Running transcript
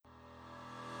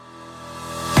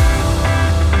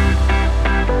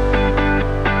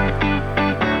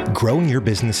Growing your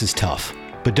business is tough,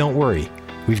 but don't worry,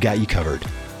 we've got you covered.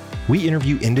 We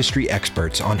interview industry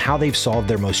experts on how they've solved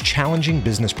their most challenging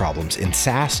business problems in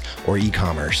SaaS or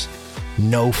e-commerce.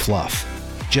 No fluff,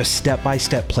 just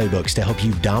step-by-step playbooks to help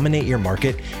you dominate your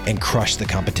market and crush the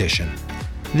competition.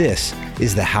 This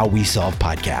is the How We Solve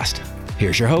podcast.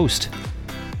 Here's your host.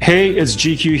 Hey, it's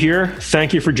GQ here.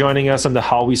 Thank you for joining us on the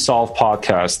How We Solve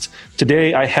podcast.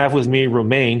 Today, I have with me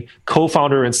Romain,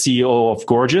 co-founder and CEO of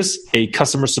Gorgias, a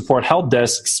customer support help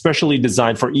desk specially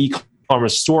designed for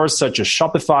e-commerce stores such as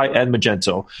Shopify and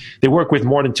Magento. They work with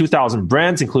more than 2,000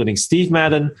 brands, including Steve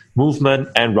Madden, Movement,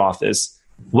 and Rothy's.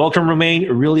 Welcome, Romain.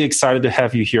 Really excited to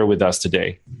have you here with us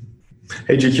today.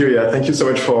 Hey GQ, yeah, thank you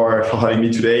so much for having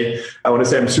me today. I want to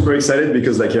say I'm super excited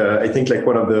because I think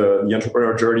one of the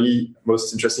entrepreneur journey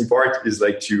most interesting part is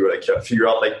to figure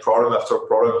out problem after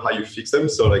problem how you fix them.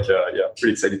 So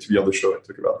pretty excited to be on the show and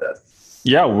talk about that.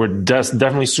 Yeah, we're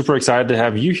definitely super excited to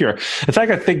have you here. In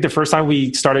fact, I think the first time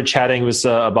we started chatting was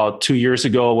about 2 years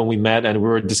ago when we met and we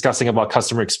were discussing about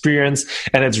customer experience.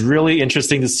 And it's really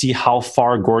interesting to see how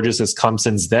far Gorgias has come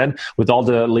since then with all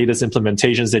the latest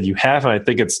implementations that you have. And I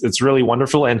think it's really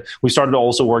wonderful. And we started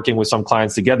also working with some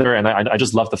clients together. And I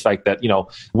just love the fact that,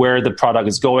 where the product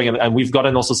is going. And we've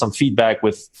gotten also some feedback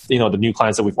with, the new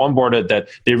clients that we've onboarded that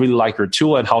they really like your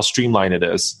tool and how streamlined it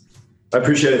is. I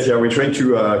appreciate it. Yeah, we're trying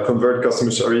to convert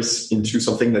customer service into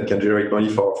something that can generate money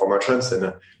for merchants.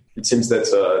 And it seems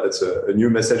that's a new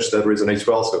message that resonates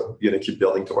well. So we're going to keep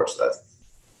building towards that.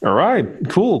 All right,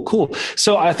 cool.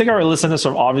 So I think our listeners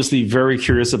are obviously very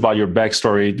curious about your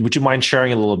backstory. Would you mind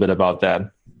sharing a little bit about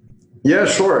that? Yeah,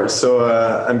 sure. So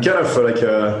I'm kind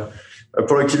of a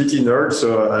productivity nerd,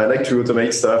 so I like to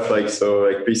automate stuff.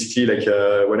 Basically,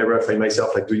 whenever I find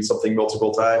myself doing something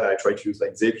multiple times, I try to use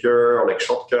Zapier or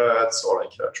shortcuts or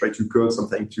try to code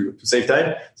something to save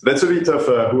time. So that's a bit of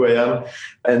who I am.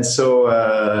 And so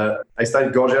I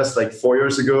started Gorgias 4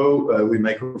 years ago with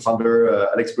my co-founder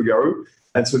Alex Bogaru.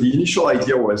 And so the initial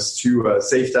idea was to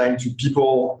save time to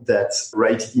people that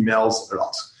write emails a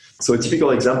lot. So a typical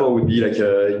example would be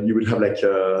you would have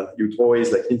you would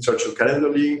always insert your calendar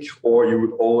link, or you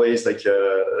would always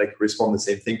respond the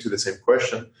same thing to the same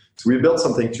question. So we built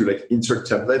something to insert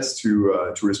templates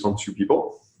to respond to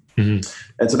people. Mm-hmm.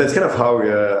 And so that's kind of how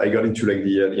I got into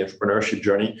the entrepreneurship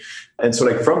journey. And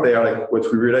so from there,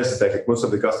 what we realized is that most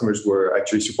of the customers were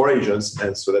actually support agents,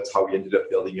 and so that's how we ended up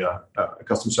building a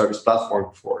customer service platform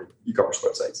for e-commerce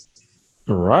websites.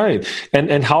 Right.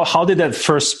 And how did that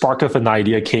first spark of an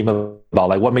idea came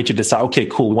about? What made you decide, okay,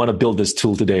 cool, we want to build this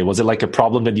tool today? Was it a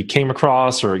problem that you came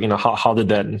across, or how did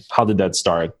that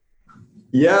start?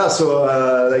 Yeah, so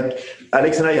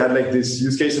Alex and I had this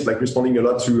use case of responding a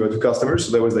lot to customers.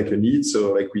 So there was a need.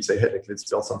 So we say, hey, let's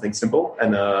build something simple,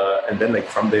 and then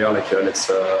from there, let's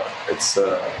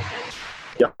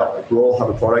we all have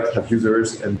a product, have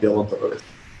users, and build on top of it.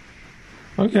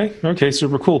 Okay,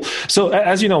 super cool. So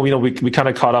as you know, we kind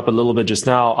of caught up a little bit just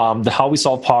now. The How We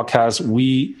Solve podcast,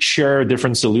 we share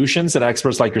different solutions that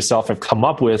experts like yourself have come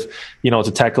up with,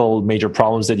 to tackle major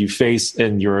problems that you face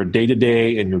in your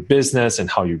day-to-day, in your business,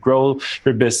 and how you grow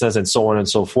your business, and so on and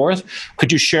so forth.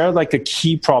 Could you share a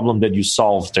key problem that you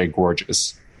solved at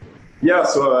Gorgias? Yeah,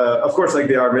 so of course,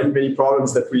 there are many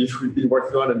problems that we've been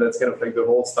working on, and that's kind of the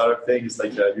whole startup thing is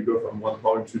you go from one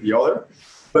problem to the other.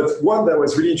 But one that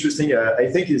was really interesting, I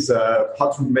think, is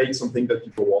how to make something that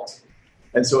people want.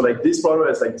 And so, this problem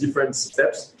has different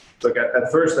steps. At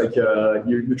first,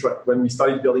 you try, when we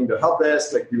started building the help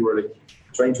desk, we were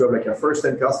trying to have our first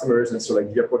 10 customers, and so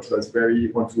the approach was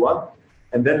very one-to-one.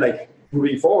 And then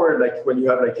moving forward, when you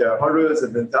have hundreds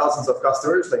and then thousands of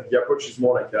customers, the approach is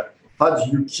more how do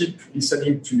you keep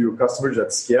listening to your customers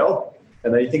at scale?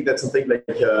 And I think that's something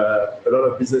a lot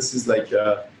of businesses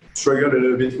struggle a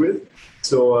little bit with.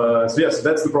 So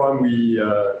that's the problem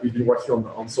we've been working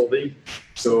on solving.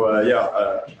 So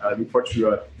I look forward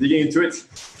to digging into it.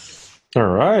 All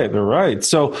right.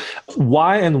 So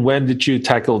why and when did you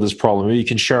tackle this problem? Maybe you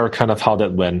can share kind of how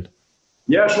that went.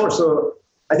 Yeah, sure. So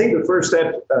I think the first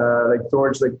step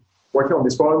towards working on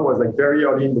this problem was very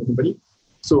early in the company.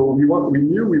 So we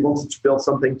knew we wanted to build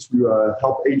something to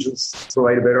help agents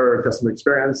provide a better customer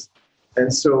experience.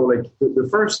 And so the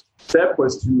first step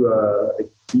was to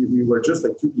we were just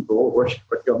two people working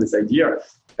on this idea.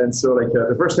 And so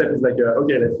the first step is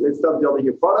okay, let's start building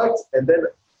a product, and then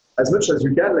as much as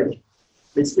you can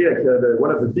basically one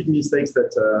of the big mistakes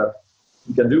that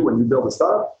you can do when you build a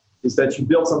startup is that you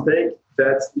build something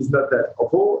that is not that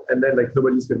awful, and then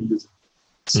nobody's going to use it.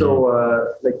 So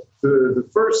the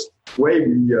first way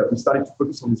we started to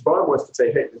focus on this problem was to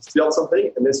say, hey, let's build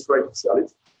something and let's try to sell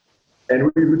it.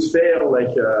 and we would fail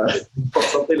like for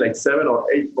something like 7 or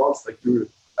 8 months. Like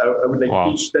I would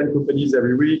like pitch 10 companies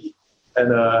every week,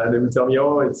 and they would tell me,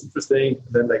 oh, it's interesting.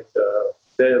 And then like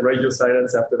the radio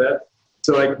silence after that.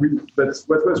 So like but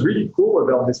what was really cool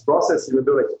about this process, even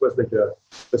though like it was like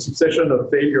a succession of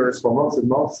failures for months and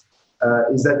months,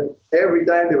 is that every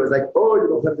time there was like, oh, you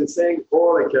don't have this thing,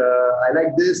 or like I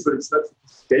like this, but it's not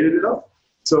sophisticated enough.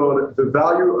 So the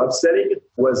value of selling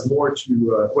was more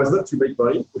was not to make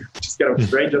money, which is kind of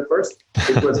strange at first.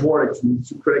 It was more like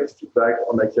to collect feedback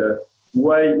on like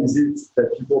why is it that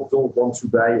people don't want to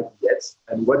buy yet,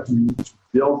 and what do we need to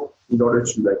build in order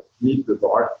to like meet the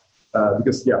bar?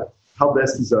 Because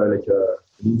helpdesk is like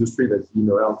an industry that's been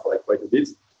around for like quite a bit.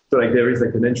 So like there is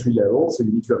like an entry level, so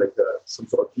you need to have like some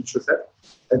sort of feature set.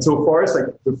 And so for us, like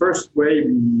the first way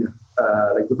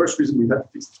the first reason we had to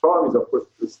fix this problem is of course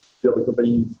to build a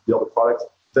company, build a product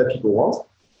that people want.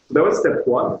 So that was step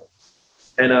one.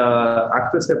 And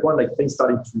after step one, like things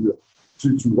started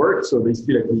to work. So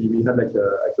basically, like we had like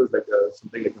I closed like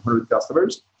something like 100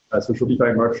 customers, so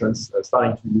Shopify merchants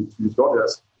starting to use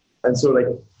Gorgias. And so like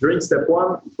during step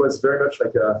one, it was very much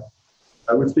like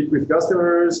I would speak with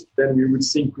customers, then we would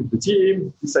sync with the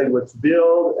team, decide what to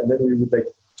build, and then we would like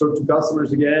talk to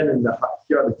customers again and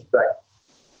hear the feedback.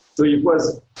 So it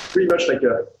was pretty much like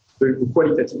the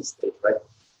qualitative state, right?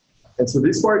 And so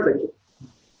this part, like,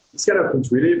 it's kind of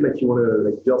intuitive. Like you want to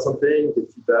like build something,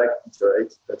 get feedback,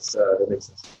 iterate. That makes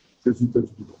sense. So you talk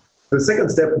to people. The second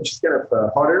step, which is kind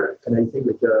of harder, and I think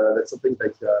like that's something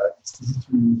like it's easy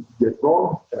to get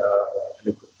wrong,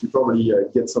 and you probably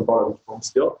get some part of it wrong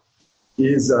still,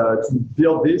 is to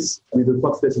build this with a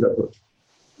quantitative approach.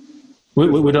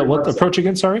 With what approach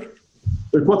again? Sorry.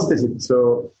 The quantitative.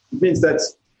 So it means that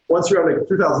once you have like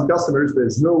 2,000 customers,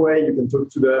 there's no way you can talk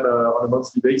to them on a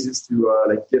monthly basis to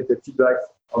like get the feedback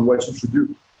on what you should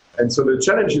do. And so the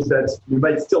challenge is that you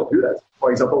might still do that.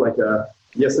 For example, like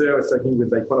yesterday I was talking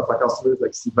with like one of our customers,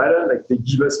 like Steve Madden, like they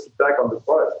give us feedback on the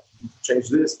product. You need to change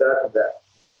this, that, and that.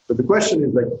 But the question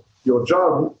is like your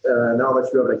job now that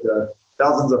you have like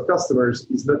thousands of customers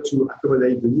is not to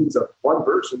accommodate the needs of one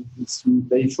person. It's to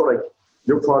make sure like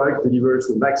your product delivers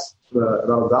the max amount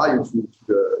of value to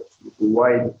the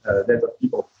wide net of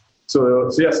people. So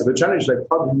the challenge is like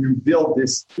how do you build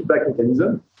this feedback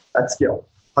mechanism at scale?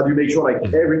 How do you make sure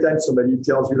like every time somebody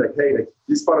tells you like, hey, like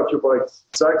this part of your product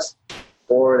sucks,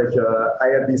 or like I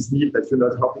have this need that you're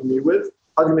not helping me with,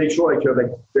 how do you make sure like you have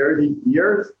like very big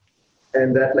ears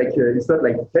and that like it's not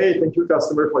like, hey, thank you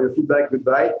customer for your feedback,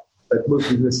 goodbye, that most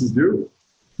businesses do.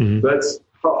 Mm-hmm. But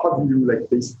how do you like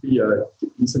basically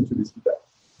listen to this feedback?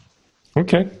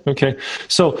 Okay.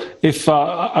 So if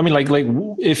how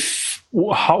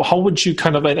would you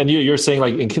kind of, and you're saying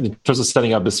like in terms of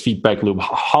setting up this feedback loop,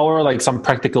 how are like some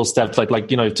practical steps like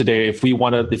today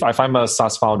if I'm a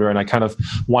SaaS founder and I kind of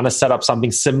want to set up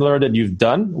something similar that you've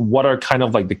done, what are kind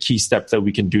of like the key steps that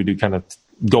we can do to kind of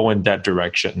go in that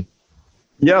direction?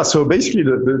 Yeah, so basically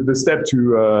the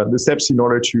steps in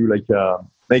order to like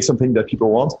make something that people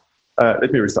want.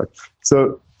 Let me restart.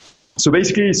 So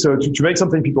basically, to make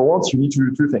something people want, you need to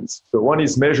do two things. So one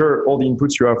is measure all the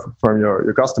inputs you have from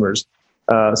your customers.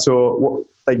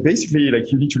 Basically,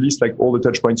 like you need to list like all the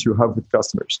touch points you have with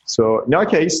customers. So in our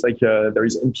case, like there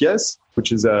is NPS,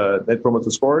 which is a Net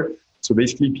Promoter Score. So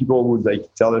basically, people would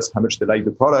like tell us how much they like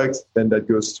the product. Then that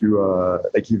goes to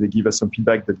like if they give us some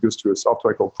feedback, that goes to a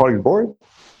software called Product Board.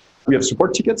 We have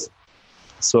support tickets.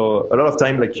 So a lot of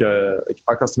time, like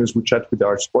our customers would chat with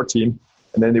our support team.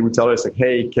 And then they would tell us like,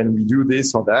 hey, can we do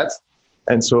this or that?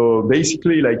 And so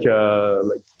basically like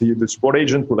the support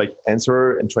agent will like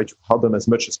answer and try to help them as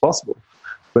much as possible.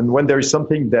 But when there is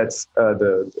something that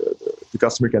the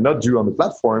customer cannot do on the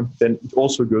platform, then it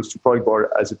also goes to Product Board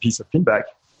as a piece of feedback.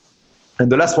 And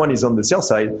the last one is on the sales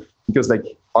side, because like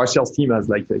our sales team has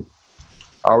like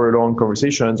hour-long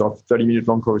conversations or 30-minute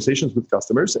long conversations with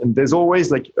customers. And there's always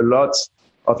like a lot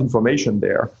of information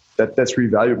there that's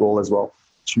really valuable as well.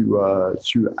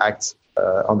 To act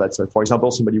on that side. For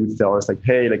example, somebody would tell us like,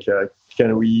 hey, like,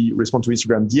 can we respond to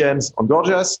Instagram DMs on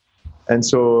Gorgias? And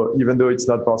so even though it's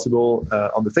not possible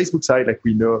on the Facebook side, like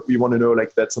we want to know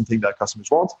like that's something that customers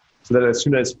want. So that as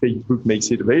soon as Facebook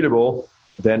makes it available,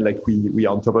 then like we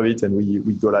are on top of it and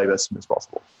we go live as soon as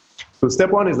possible. So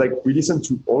step one is like we listen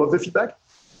to all of the feedback.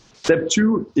 Step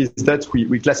two is that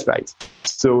we classify it.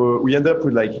 So we end up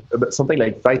with like something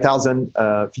like 5,000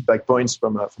 feedback points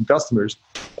from customers.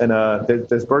 And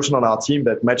there's a person on our team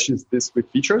that matches this with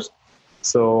features.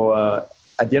 So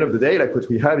at the end of the day, like what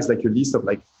we have is like a list of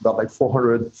like about like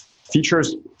 400 feature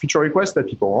requests that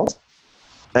people want.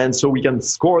 And so we can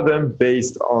score them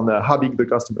based on how big the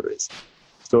customer is.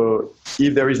 So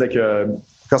if there is like a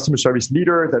customer service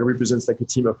leader that represents like a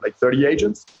team of like 30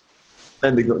 agents,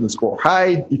 then they're going to score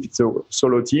high. If it's a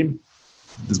solo team,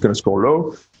 it's going to score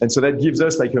low. And so that gives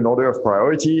us like an order of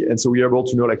priority. And so we're able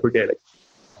to know like, okay, like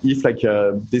if like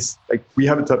this, like we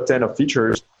have a top 10 of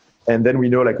features, and then we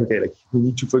know like, okay, like we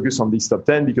need to focus on these top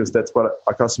 10 because that's what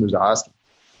our customers are asking.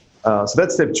 So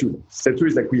that's step two. Step two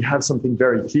is like we have something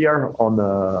very clear on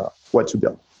what to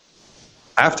build.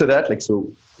 After that, like,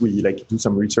 so we like do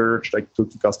some research, like talk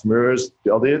to customers,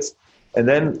 build it, and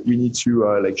then we need to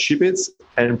like ship it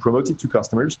and promote it to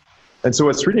customers. And so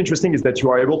what's really interesting is that you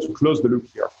are able to close the loop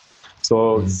here.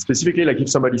 So specifically, like if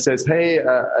somebody says, hey,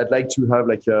 I'd like to have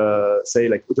like, say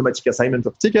like automatic assignment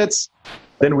of tickets,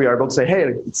 then we are able to say, hey,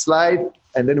 it's live.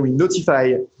 And then we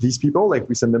notify these people, like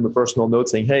we send them a personal note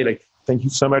saying, hey, like, thank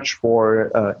you so much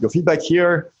for your feedback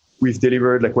here. We've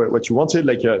delivered like what you wanted,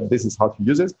 like this is how to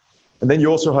use it. And then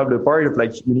you also have the part of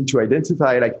like, you need to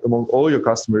identify like among all your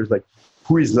customers, like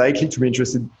who is likely to be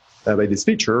interested by this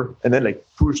feature, and then like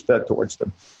push that towards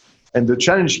them. And the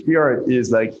challenge here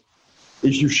is like,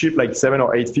 if you ship like 7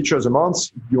 or 8 features a month,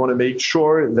 you want to make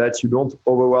sure that you don't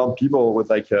overwhelm people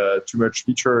with like too much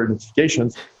feature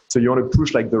notifications. So you want to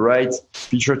push like the right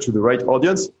feature to the right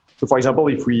audience. So for example,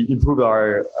 if we improve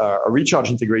our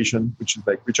Recharge integration, which is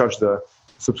like Recharge the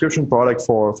subscription product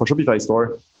for Shopify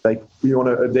store, like we want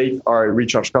to update our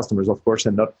Recharge customers, of course,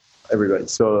 and not everybody.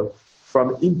 So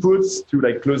from inputs to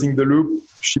like closing the loop,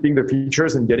 shipping the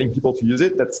features and getting people to use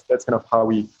it, that's kind of how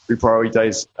we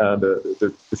prioritize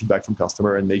the feedback from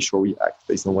customer and make sure we act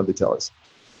based on what they tell us.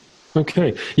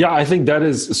 Okay. Yeah, I think that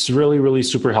is really, really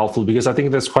super helpful, because I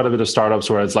think there's quite a bit of startups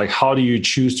where it's like, how do you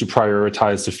choose to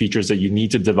prioritize the features that you need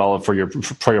to develop for your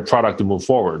product to move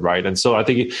forward, right? And so I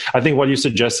think what you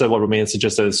suggested, what Romain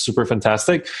suggested, is super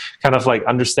fantastic. Kind of like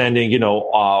understanding,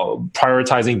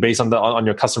 prioritizing based on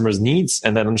your customers' needs,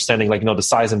 and then understanding like the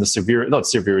size and the not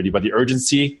severity, but the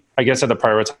urgency, I guess, and the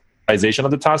prioritization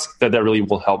of the task. That really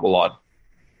will help a lot.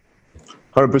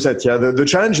 100%. Yeah. The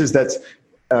challenge is that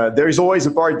there is always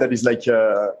a part that is like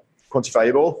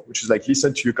quantifiable, which is like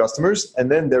listen to your customers.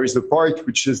 And then there is the part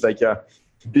which is like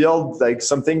build like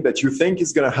something that you think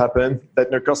is going to happen that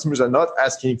your customers are not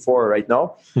asking for right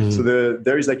now. Mm-hmm. So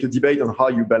there is like a debate on how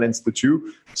you balance the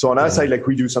two. So on our side, like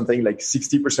we do something like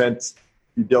 60%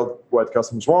 we build what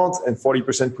customers want, and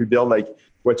 40% we build like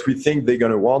what we think they're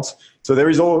going to want. So there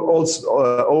is also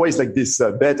always like this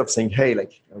bet of saying, hey,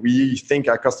 like we think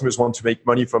our customers want to make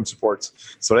money from support.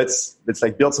 So let's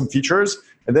like build some features.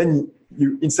 And then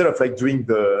you, instead of like doing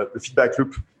the feedback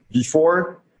loop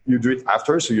before, you do it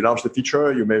after. So you launch the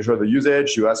feature, you measure the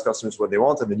usage, you ask customers what they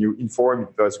want, and then you inform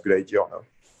if that's a good idea or not.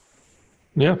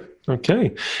 Yeah.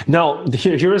 Okay. Now,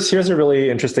 here's a really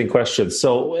interesting question.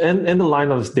 So in the line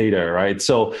of data, right?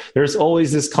 So there's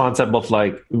always this concept of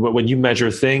like, when you measure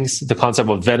things, the concept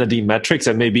of vanity metrics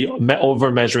and maybe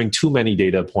over measuring too many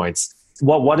data points.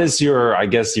 What is your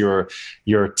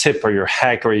tip or your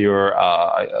hack or your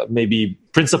maybe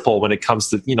principle when it comes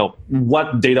to,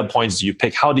 what data points do you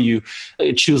pick? How do you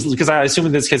choose? Because I assume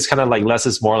in this case, kind of like less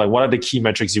is more. Like, what are the key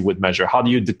metrics you would measure? How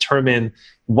do you determine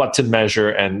what to measure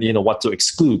and, what to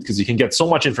exclude? Because you can get so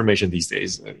much information these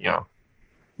days.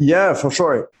 Yeah, for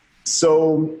sure.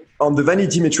 So on the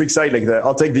vanity metric side, like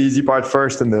I'll take the easy part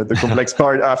first and the complex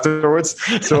part afterwards.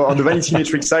 So on the vanity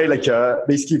metric side, like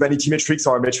basically vanity metrics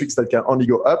are metrics that can only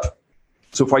go up.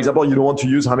 So for example, you don't want to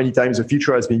use how many times a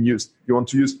feature has been used. You want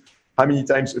to use how many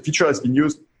times a feature has been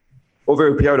used over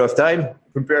a period of time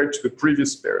compared to the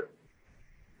previous period.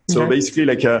 So basically,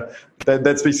 like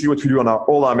that's basically what we do on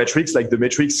all our metrics. Like the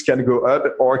metrics can go up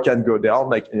or can go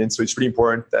down. And so it's really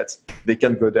important that they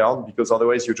can go down, because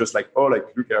otherwise you're just like, oh, like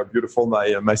look how beautiful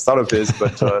my startup is,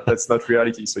 but that's not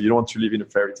reality. So you don't want to live in a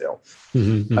fairy tale.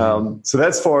 Mm-hmm. So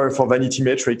that's for vanity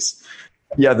metrics.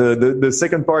 Yeah, the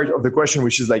second part of the question,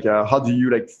 which is like, how do you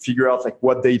like figure out like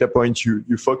what data points you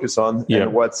focus on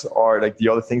and what are like the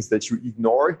other things that you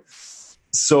ignore?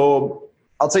 So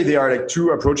I'd say there are like two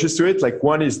approaches to it. Like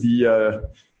one is the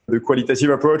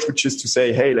qualitative approach, which is to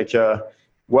say, hey, like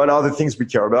what are the things we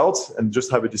care about, and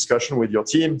just have a discussion with your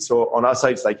team. So on our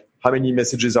side, it's like how many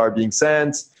messages are being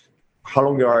sent, how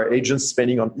long are agents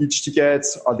spending on each ticket,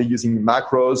 are they using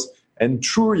macros? And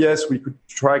true, yes, we could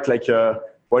track like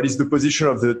what is the position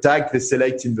of the tag they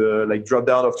select in the like drop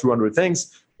down of 200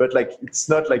 things, but like it's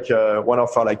not like one of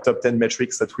our like top 10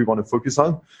 metrics that we want to focus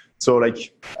on. So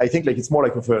like I think like it's more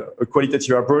like a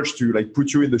qualitative approach to like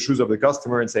put you in the shoes of the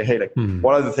customer and say, hey, like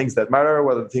what are the things that matter?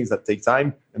 What are the things that take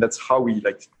time? And that's how we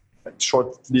like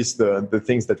short list the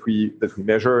things that we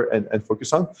measure and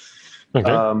focus on.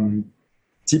 Okay.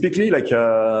 typically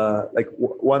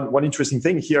one interesting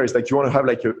thing here is like you want to have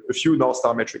like a few North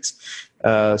Star metrics.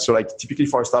 So like typically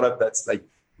for a startup, that's like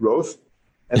growth.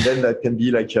 And then that can be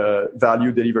like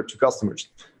value delivered to customers.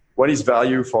 What is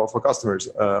value for customers?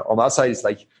 On our side, it's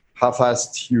like how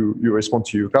fast you respond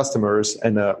to your customers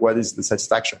and what is the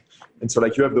satisfaction. And so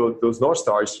like you have those North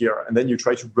Stars here, and then you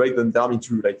try to break them down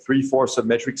into like 3-4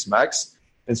 sub-metrics max.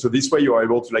 And so this way you are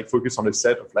able to like focus on a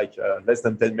set of like less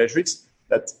than 10 metrics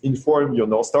that inform your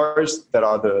North Stars that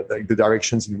are the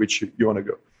directions in which you want to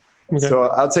go. Okay. So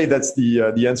I'd say that's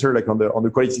the answer like on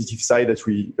the qualitative side that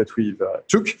we've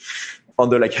took. On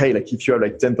the like, hey, like if you have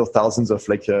like tens of thousands of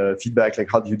like feedback,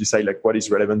 like how do you decide like what is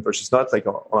relevant versus not? Like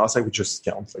on our side, we just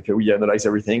count. Like we analyze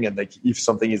everything, and like if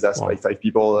something is asked by 5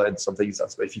 people and something is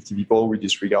asked by 50 people, we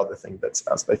disregard the thing that's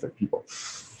asked by 5 people.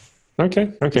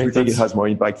 Okay. We think it has more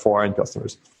impact for our end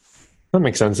customers. That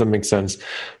makes sense.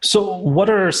 So what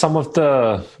are some of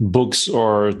the books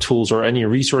or tools or any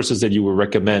resources that you would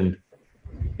recommend,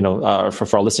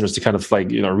 for our listeners to kind of like,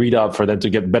 read up for them to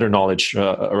get better knowledge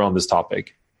around this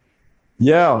topic?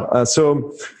 Yeah.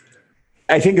 So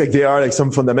I think like there are like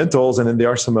some fundamentals, and then there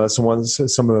are some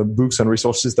books and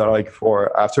resources that are like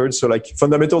for afterwards. So like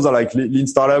fundamentals are like Lean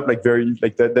Startup, like very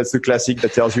like that's the classic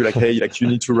that tells you like, hey, like you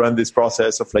need to run this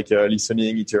process of like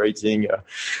listening, iterating.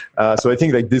 So I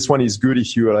think like this one is good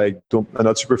if you are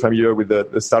not super familiar with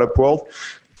the startup world.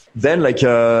 Then like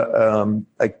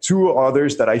 2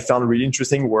 others that I found really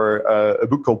interesting were a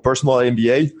book called Personal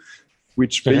MBA,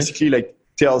 which basically like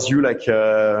tells you like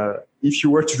if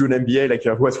you were to do an MBA,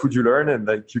 like what would you learn, and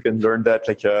like you can learn that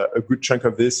like a good chunk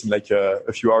of this in like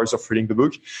a few hours of reading the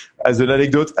book. As an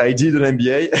anecdote, I did an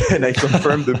MBA and I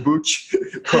confirmed the book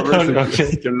covers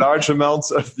like a large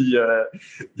amount of the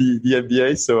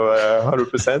MBA, so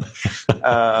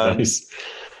 100%. Nice.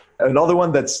 Another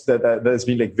one that has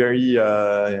been like very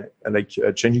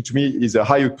changing to me is a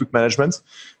high output management.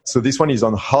 So this one is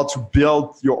on how to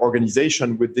build your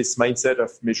organization with this mindset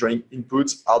of measuring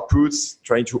inputs, outputs,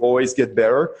 trying to always get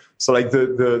better. So like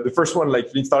the first one,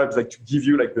 like Lean Startup, is like to give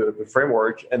you like the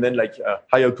framework, and then like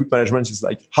high output management is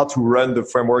like how to run the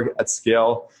framework at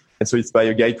scale. And so it's by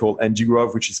a guy called Andy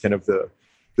Grove, which is kind of the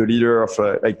leader of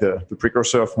the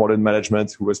precursor of modern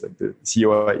management, who was like the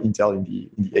CEO of Intel in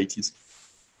the 80s.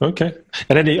 Okay.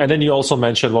 And then you also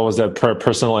mentioned, what was that,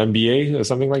 personal MBA or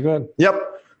something like that?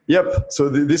 Yep. So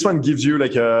this one gives you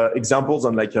like examples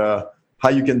on like how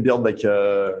you can build like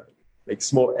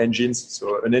small engines.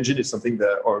 So an engine is something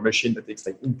or a machine that takes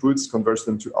like inputs, converts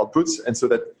them to outputs. And so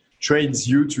that trains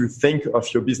you to think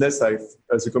of your business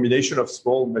as a combination of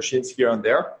small machines here and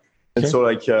there. And so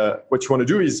like what you want to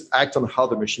do is act on how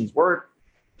the machines work,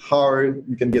 how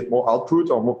you can get more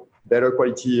output or better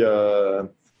quality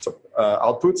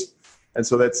output. And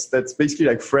so that's basically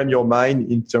like frame your mind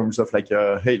in terms of like,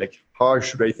 hey, like how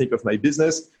should I think of my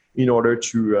business in order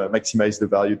to maximize the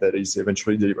value that is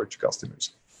eventually delivered to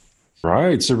customers.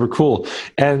 Right. Super cool.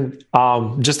 And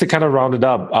just to kind of round it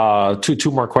up,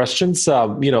 two more questions.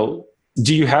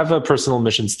 Do you have a personal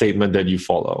mission statement that you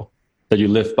follow, that you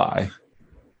live by?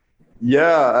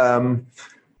 Yeah.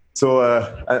 So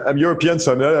I'm European,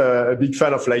 so I'm not a big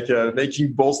fan of like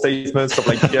making bold statements of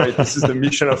like, yeah, this is the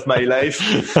mission of my life.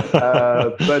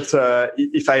 But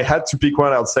if I had to pick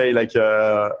one, I'd say like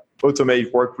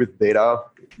automate work with data.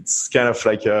 It's kind of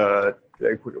like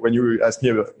when you asked me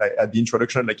about, like, at the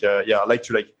introduction, like I like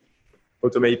to like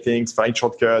automate things, find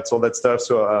shortcuts, all that stuff.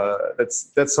 So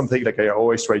that's something like I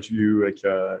always try to do like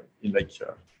in like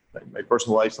my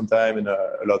personal life sometime, and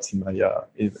a lot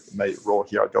in my role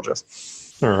here at Gorgias.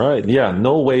 All right. Yeah.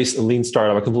 No waste, lean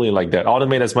startup. I completely like that.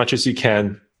 Automate as much as you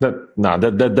can.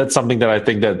 That's something that I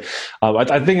think that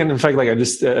I think, in fact, like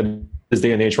this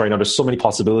day and age right now, there's so many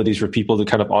possibilities for people to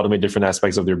kind of automate different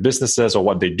aspects of their businesses or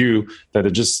what they do, that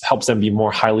it just helps them be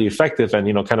more highly effective and,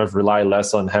 kind of rely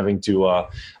less on having to,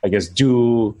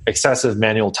 do excessive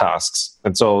manual tasks.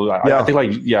 And so I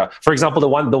think for example, the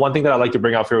one thing that I like to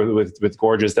bring up here with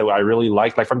Gorgias that I really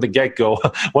like from the get-go,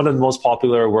 one of the most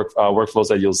popular workflows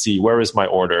that you'll see, where is my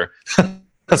order?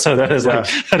 So that is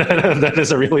that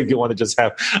is a really good one to just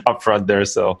have up front there.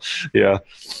 So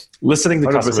listening to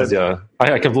 100%. Customers,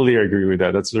 I completely agree with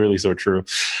that. That's really so true.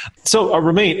 So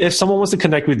Romain, if someone wants to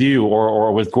connect with you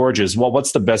or with Gorgias,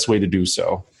 what's the best way to do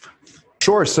so?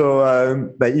 Sure.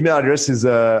 So my email address is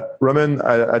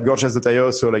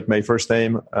roman@gorgias.io. So like my first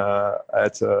name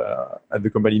at the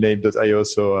company name.io.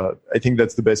 So I think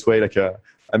that's the best way. Like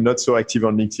I'm not so active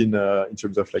on LinkedIn in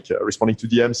terms of like responding to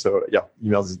DMs. So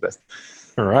emails is best.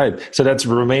 All right. So that's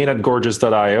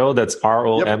Romain@gorgias.io. That's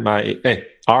ROMAIN.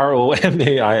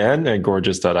 ROMAIN and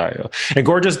gorgias.io. And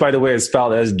gorgias, by the way, is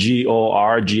spelled as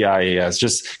GORGIAS,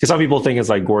 just because some people think it's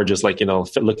like gorgeous, like,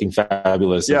 looking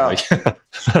fabulous. Yeah. Like,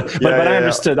 but I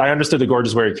understood the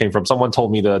gorgeous where it came from. Someone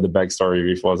told me the backstory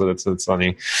before, so it's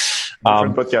funny.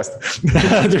 Different podcast.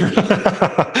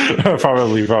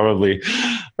 Probably.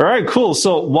 All right, cool.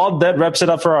 So while that wraps it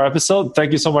up for our episode,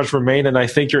 thank you so much, Romain. And I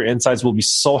think your insights will be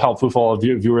so helpful for all of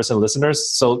you viewers and listeners.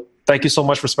 So thank you so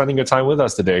much for spending your time with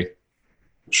us today.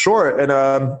 Sure. And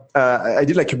I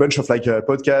did like a bunch of like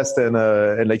podcasts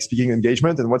and like speaking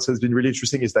engagement. And what has been really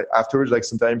interesting is that afterwards, like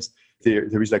sometimes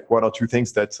there is like one or two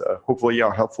things that hopefully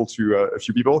are helpful to a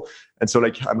few people. And so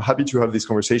like I'm happy to have these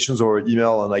conversations or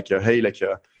email and like, hey, like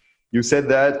you said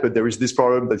that, but there is this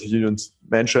problem that you didn't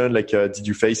mention. Like, did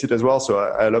you face it as well? So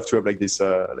I love to have like this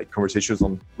like conversations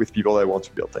with people that want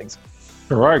to build things.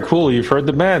 All right, cool. You've heard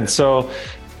the man. So,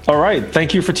 all right.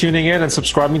 Thank you for tuning in and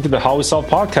subscribing to the How We Solve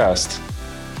podcast.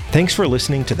 Thanks for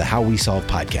listening to the How We Solve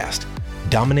podcast.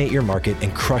 Dominate your market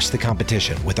and crush the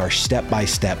competition with our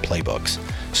step-by-step playbooks.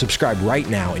 Subscribe right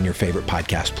now in your favorite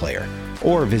podcast player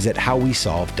or visit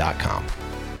howwesolve.com.